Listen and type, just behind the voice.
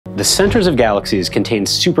The centers of galaxies contain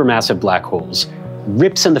supermassive black holes,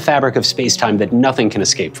 rips in the fabric of space-time that nothing can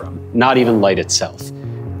escape from, not even light itself.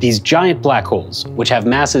 These giant black holes, which have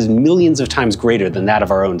masses millions of times greater than that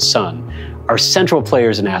of our own sun, are central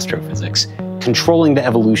players in astrophysics, controlling the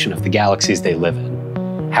evolution of the galaxies they live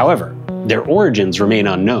in. However, their origins remain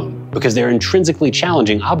unknown because they're intrinsically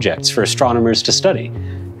challenging objects for astronomers to study.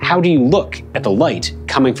 How do you look at the light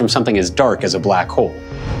coming from something as dark as a black hole?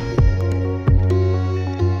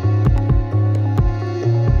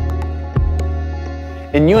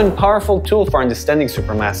 A new and powerful tool for understanding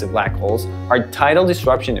supermassive black holes are tidal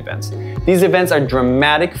disruption events. These events are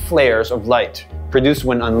dramatic flares of light produced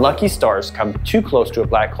when unlucky stars come too close to a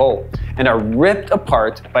black hole and are ripped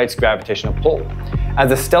apart by its gravitational pull. As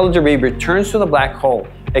the stellar debris returns to the black hole,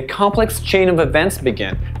 a complex chain of events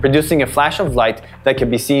begin, producing a flash of light that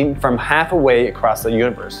can be seen from half a way across the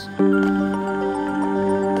universe.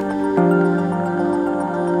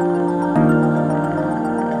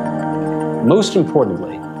 Most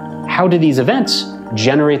importantly, how do these events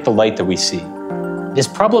generate the light that we see? This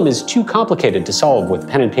problem is too complicated to solve with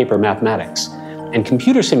pen and paper mathematics, and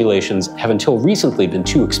computer simulations have until recently been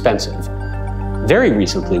too expensive. Very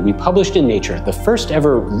recently, we published in Nature the first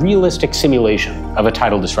ever realistic simulation of a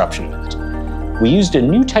tidal disruption event. We used a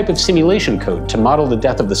new type of simulation code to model the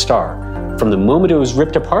death of the star, from the moment it was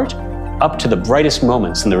ripped apart up to the brightest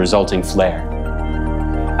moments in the resulting flare.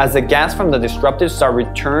 As the gas from the disrupted star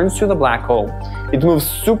returns to the black hole, it moves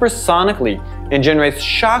supersonically and generates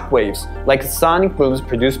shock waves like sonic booms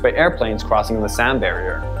produced by airplanes crossing the sound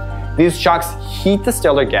barrier. These shocks heat the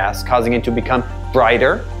stellar gas, causing it to become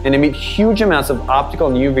brighter and emit huge amounts of optical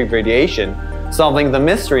and UV radiation, solving the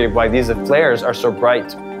mystery of why these flares are so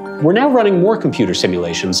bright. We're now running more computer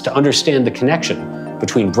simulations to understand the connection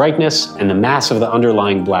between brightness and the mass of the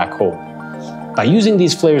underlying black hole. By using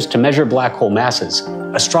these flares to measure black hole masses,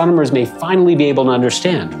 astronomers may finally be able to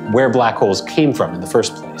understand where black holes came from in the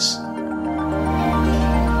first place.